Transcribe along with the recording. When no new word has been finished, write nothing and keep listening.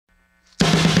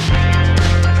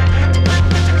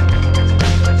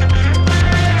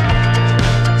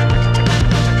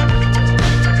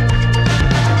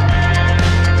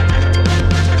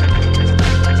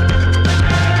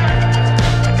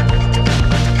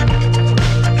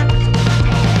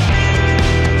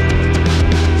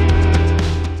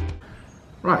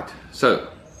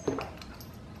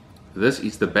this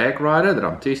is the bag rider that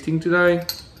I'm testing today.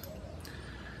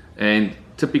 And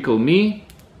typical me,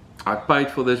 I paid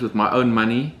for this with my own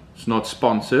money. It's not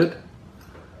sponsored.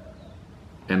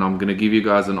 And I'm going to give you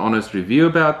guys an honest review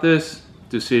about this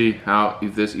to see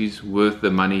if this is worth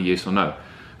the money, yes or no.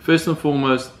 First and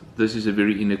foremost, this is a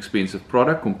very inexpensive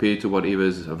product compared to whatever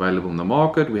is available in the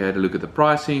market. We had a look at the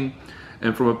pricing,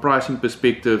 and from a pricing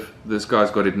perspective, this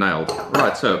guy's got it nailed.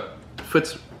 Right, so it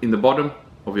fits in the bottom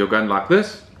of your gun like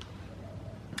this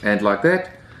and like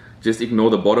that. Just ignore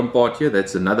the bottom part here.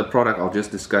 That's another product I'll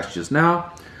just discuss just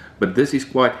now, but this is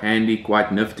quite handy,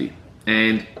 quite nifty,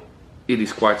 and it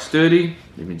is quite sturdy.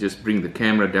 Let me just bring the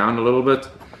camera down a little bit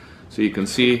so you can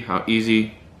see how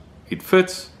easy it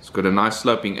fits. It's got a nice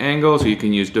sloping angle, so you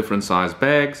can use different size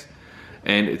bags,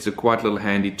 and it's a quite little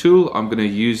handy tool. I'm going to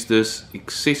use this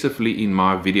excessively in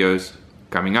my videos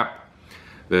coming up.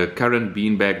 The current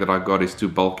bean bag that I got is too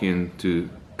bulky and too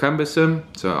cumbersome,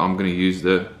 so I'm going to use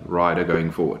the rider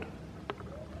going forward.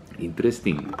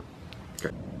 Interesting.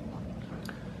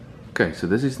 Okay, so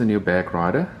this is the new bag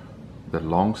rider. The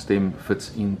long stem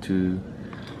fits into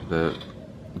the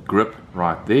grip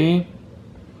right there.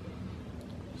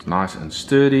 It's nice and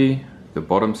sturdy. The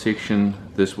bottom section,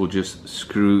 this will just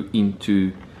screw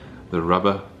into the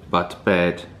rubber butt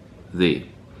pad there.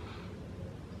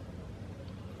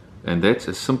 And that's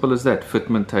as simple as that.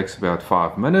 Fitment takes about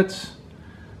 5 minutes,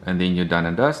 and then you're done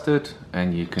and dusted,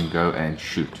 and you can go and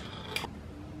shoot.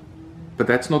 But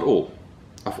that's not all.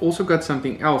 I've also got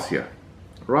something else here,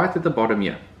 right at the bottom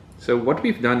here. So what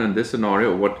we've done in this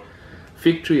scenario, or what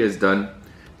Figtri has done,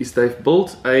 is they've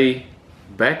built a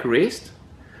backrest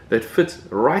that fits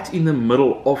right in the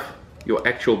middle of your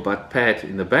actual butt pad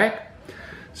in the back.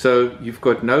 So you've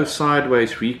got no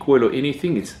sideways recoil or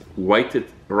anything. It's weighted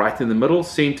right in the middle,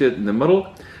 centered in the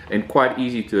middle, and quite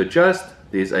easy to adjust.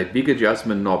 There's a big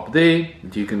adjustment knob there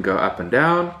that you can go up and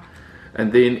down,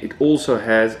 and then it also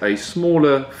has a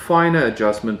smaller, finer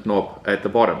adjustment knob at the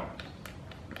bottom.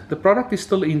 The product is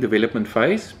still in development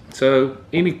phase, so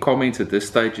any comments at this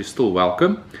stage is still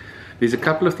welcome. There's a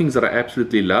couple of things that I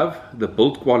absolutely love. The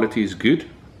build quality is good.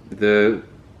 The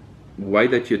way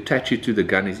that you attach it to the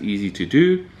gun is easy to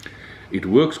do. It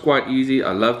works quite easy.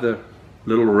 I love the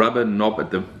little rubber knob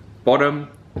at the bottom.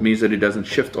 It means that it doesn't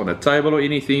shift on a table or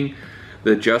anything.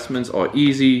 The adjustments are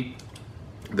easy.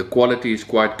 The quality is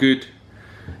quite good.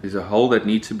 There's a hole that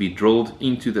needs to be drilled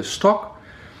into the stock,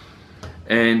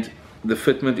 and the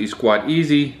fitment is quite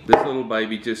easy. This little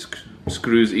baby just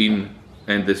screws in,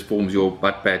 and this forms your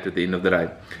butt pad at the end of the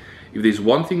day. If there's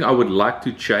one thing I would like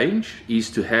to change, is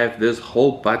to have this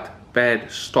whole butt pad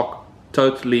stock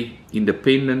totally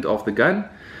independent of the gun,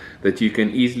 that you can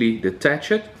easily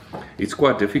detach it. It's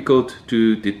quite difficult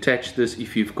to detach this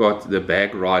if you've got the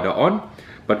bag rider on,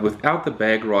 but without the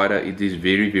bag rider it is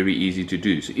very easy to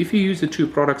do. So if you use the two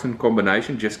products in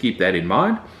combination, just keep that in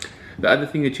mind. The other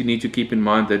thing that you need to keep in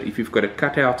mind, that if you've got a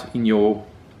cutout in your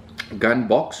gun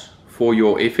box for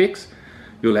your FX,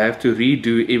 you'll have to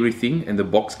redo everything, and the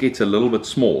box gets a little bit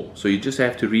small, so you just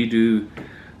have to redo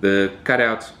the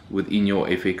cutouts within your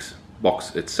FX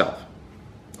box itself.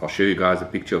 I'll show you guys a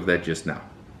picture of that just now.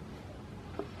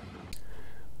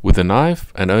 With a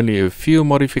knife and only a few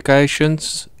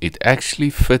modifications, it actually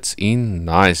fits in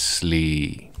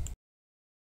nicely.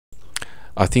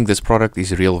 I think this product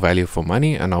is real value for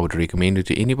money, and I would recommend it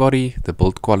to anybody. The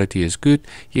build quality is good.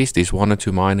 Yes, there's one or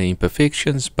two minor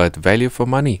imperfections, but value for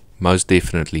money, most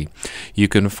definitely. You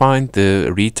can find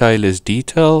the retailer's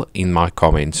detail in my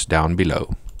comments down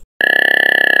below.